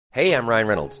Hey, I'm Ryan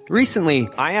Reynolds. Recently,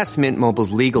 I asked Mint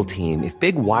Mobile's legal team if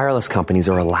big wireless companies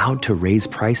are allowed to raise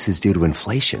prices due to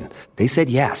inflation. They said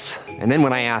yes. And then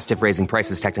when I asked if raising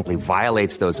prices technically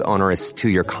violates those onerous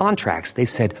two-year contracts, they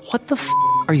said, "What the f***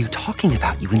 are you talking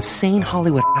about, you insane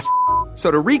Hollywood ass?" So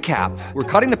to recap, we're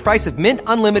cutting the price of Mint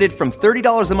Unlimited from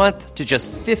 $30 a month to just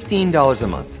 $15 a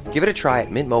month. Give it a try at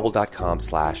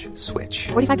mintmobile.com/switch.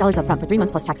 $45 up front for 3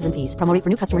 months plus taxes and fees. Promo rate for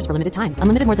new customers for limited time.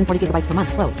 Unlimited more than 40 gigabytes per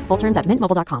month. Slows full terms at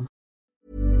mintmobile.com.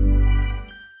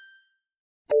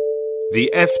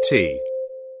 The FT.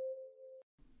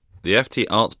 The FT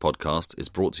Arts Podcast is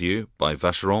brought to you by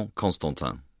Vacheron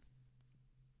Constantin.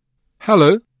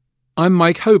 Hello, I'm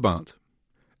Mike Hobart,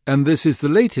 and this is the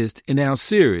latest in our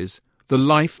series, The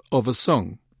Life of a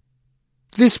Song.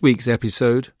 This week's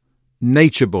episode,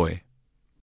 Nature Boy.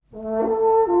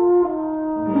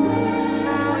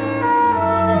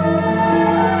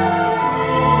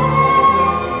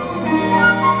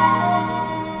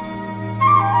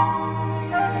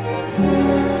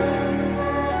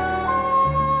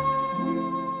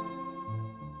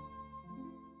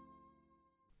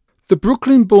 The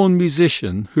Brooklyn-born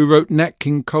musician who wrote Nat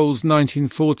King Cole's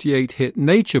 1948 hit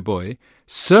Nature Boy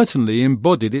certainly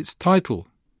embodied its title.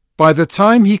 By the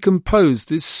time he composed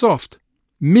this soft,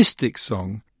 mystic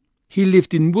song, he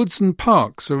lived in woods and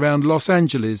parks around Los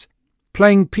Angeles,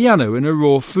 playing piano in a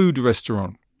raw food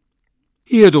restaurant.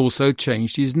 He had also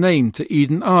changed his name to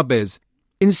Eden Ahbez,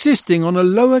 insisting on a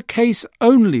lowercase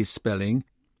only spelling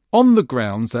on the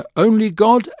grounds that only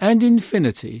God and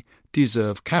infinity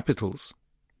deserve capitals.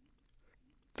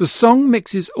 The song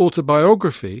mixes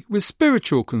autobiography with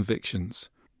spiritual convictions.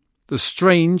 The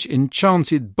strange,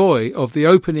 enchanted boy of the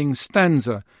opening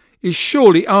stanza is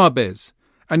surely Ahbez,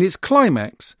 and its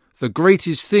climax, "The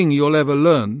greatest thing you'll ever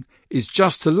learn is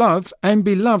just to love and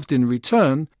be loved in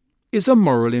return," is a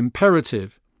moral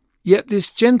imperative. Yet this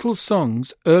gentle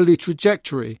song's early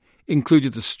trajectory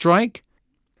included the strike,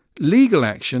 legal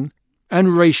action,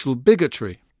 and racial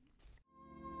bigotry.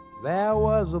 There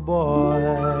was a boy,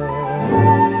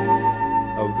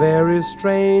 a very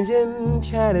strange,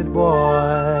 enchanted boy.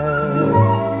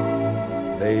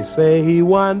 They say he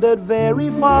wandered very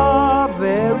far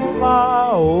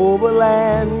over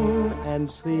land and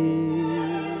sea.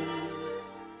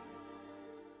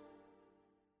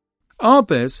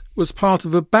 Ahbez was part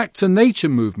of a back-to-nature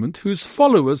movement whose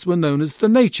followers were known as the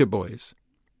Nature Boys.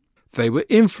 They were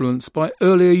influenced by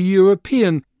earlier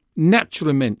European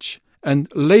Naturalmensch and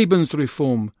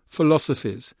Lebensreform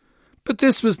philosophies, but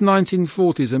this was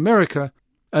 1940s America,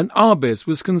 and Ahbez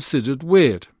was considered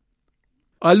weird.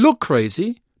 "I look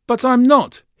crazy, but I'm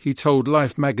not," he told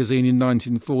Life magazine in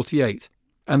 1948,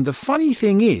 and the funny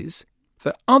thing is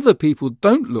that other people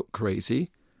don't look crazy,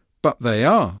 but they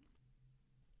are.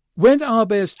 When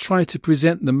Ahbez tried to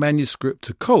present the manuscript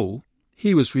to Cole,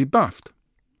 he was rebuffed,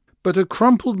 but a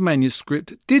crumpled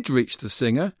manuscript did reach the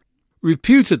singer,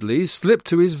 reputedly slipped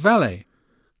to his valet.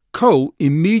 Cole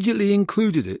immediately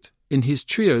included it in his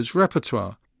trio's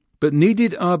repertoire, but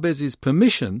needed Ahbez's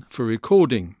permission for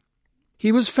recording.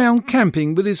 He was found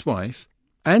camping with his wife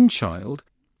and child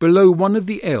below one of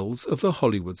the L's of the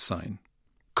Hollywood sign.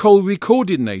 Cole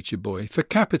recorded Nature Boy for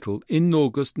Capitol in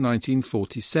August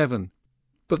 1947,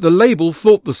 but the label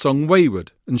thought the song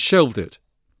wayward and shelved it.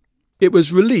 It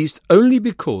was released only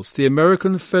because the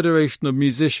American Federation of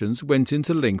Musicians went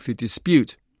into lengthy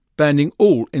dispute, banning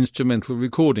all instrumental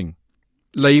recording.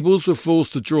 Labels were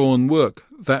forced to draw on work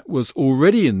that was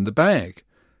already in the bag.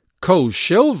 Cole's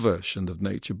shell version of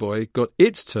Nature Boy got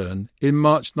its turn in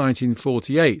March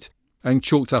 1948 and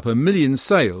chalked up 1 million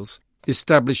sales,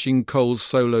 establishing Cole's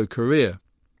solo career.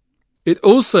 It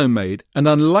also made an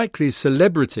unlikely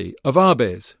celebrity of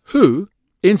Ahbez, who,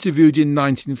 interviewed in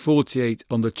 1948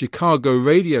 on the Chicago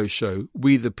radio show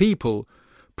We the People,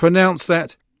 pronounced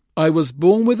that, "I was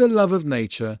born with a love of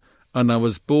nature, and I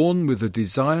was born with a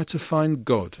desire to find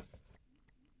God."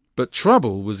 But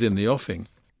trouble was in the offing.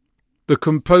 The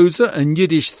composer and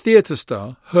Yiddish theatre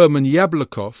star Herman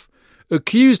Yablokov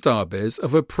accused Ahbez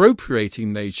of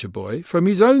appropriating Nature Boy from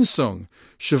his own song,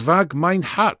 Schwag mein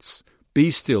Herz, Be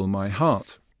Still My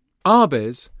Heart.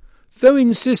 Ahbez, though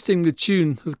insisting the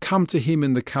tune had come to him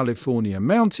in the California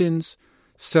mountains,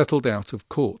 settled out of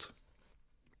court.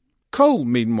 Cole,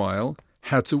 meanwhile,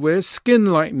 had to wear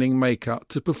skin-lightening makeup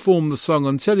to perform the song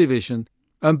on television,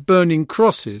 and burning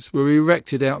crosses were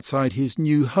erected outside his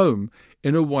new home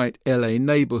in a white LA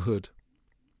neighborhood.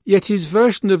 Yet his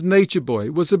version of Nature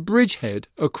Boy was a bridgehead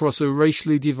across a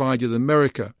racially divided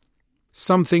America,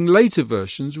 something later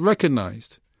versions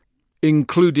recognized.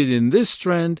 Included in this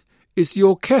strand is the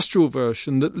orchestral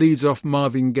version that leads off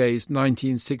Marvin Gaye's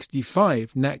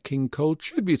 1965 Nat King Cole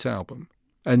tribute album,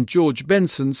 and George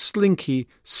Benson's slinky,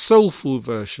 soulful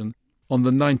version on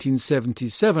the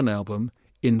 1977 album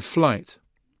In Flight.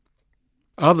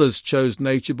 Others chose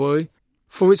Nature Boy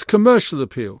for its commercial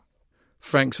appeal.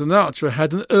 Frank Sinatra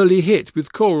had an early hit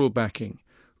with choral backing.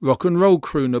 Rock and roll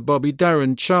crooner Bobby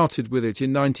Darin charted with it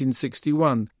in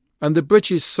 1961, and the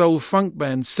British soul funk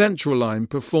band Central Line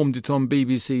performed it on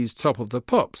BBC's Top of the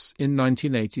Pops in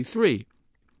 1983.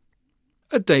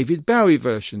 A David Bowie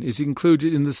version is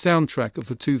included in the soundtrack of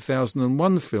the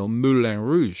 2001 film Moulin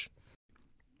Rouge.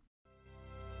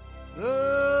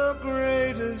 The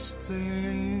greatest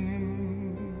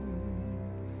thing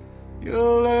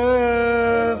you'll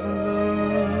ever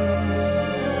learn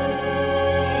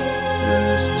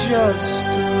is just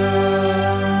to love.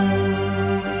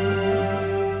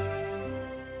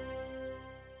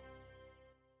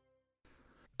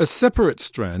 A separate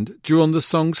strand drew on the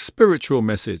song's spiritual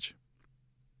message.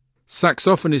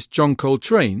 Saxophonist John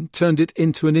Coltrane turned it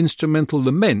into an instrumental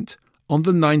lament on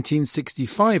the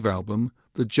 1965 album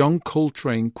The John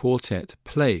Coltrane Quartet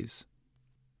Plays.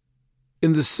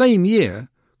 In the same year,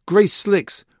 Grace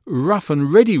Slick's Rough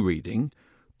and Ready reading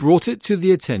brought it to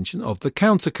the attention of the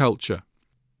counterculture.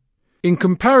 In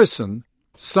comparison,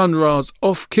 Sun Ra's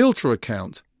off-kilter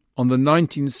account on the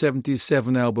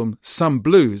 1977 album Some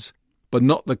Blues, but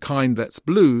Not the Kind That's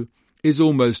Blue, is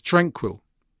almost tranquil.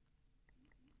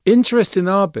 Interest in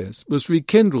Arbez was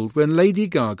rekindled when Lady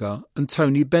Gaga and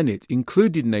Tony Bennett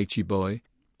included Nature Boy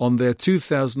on their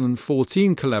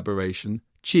 2014 collaboration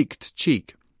Cheek to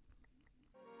Cheek.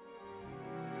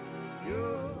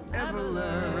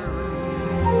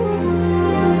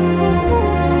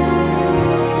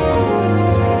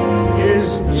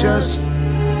 Is just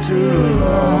to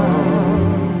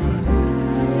love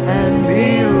and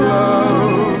be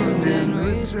loved in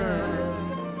return.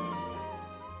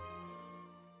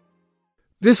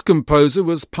 This composer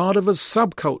was part of a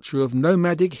subculture of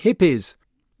nomadic hippies,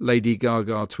 Lady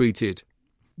Gaga tweeted.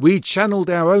 We channeled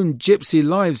our own gypsy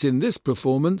lives in this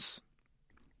performance.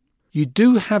 You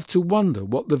do have to wonder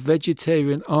what the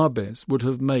vegetarian Arbez would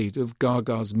have made of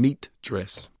Gaga's meat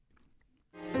dress.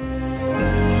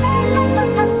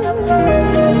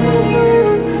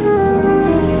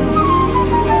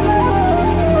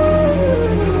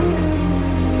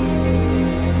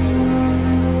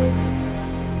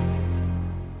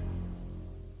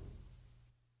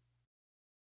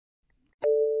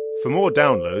 For more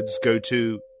downloads, go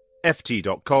to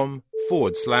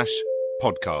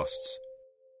ft.com/podcasts.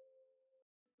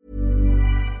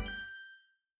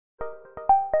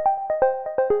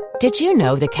 Did you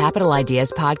know the Capital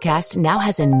Ideas podcast now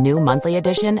has a new monthly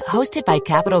edition hosted by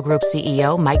Capital Group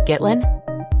CEO Mike Gitlin?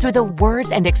 Through the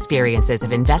words and experiences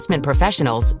of investment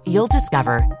professionals, you'll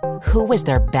discover who was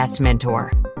their best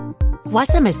mentor,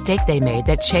 what's a mistake they made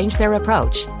that changed their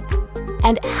approach,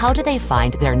 and how do they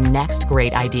find their next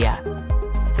great idea.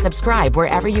 Subscribe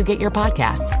wherever you get your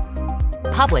podcasts.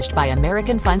 Published by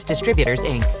American Funds Distributors,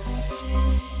 Inc.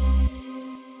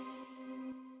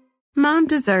 Mom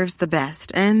deserves the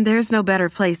best, and there's no better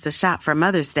place to shop for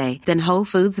Mother's Day than Whole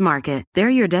Foods Market. They're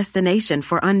your destination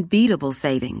for unbeatable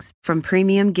savings, from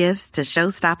premium gifts to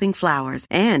show-stopping flowers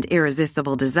and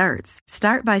irresistible desserts.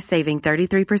 Start by saving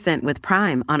 33% with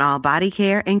Prime on all body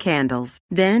care and candles.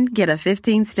 Then get a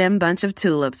 15-stem bunch of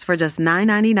tulips for just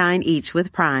 $9.99 each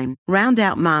with Prime. Round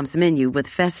out Mom's menu with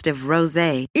festive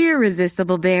rosé,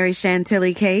 irresistible berry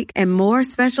chantilly cake, and more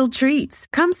special treats.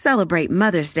 Come celebrate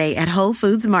Mother's Day at Whole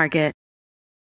Foods Market.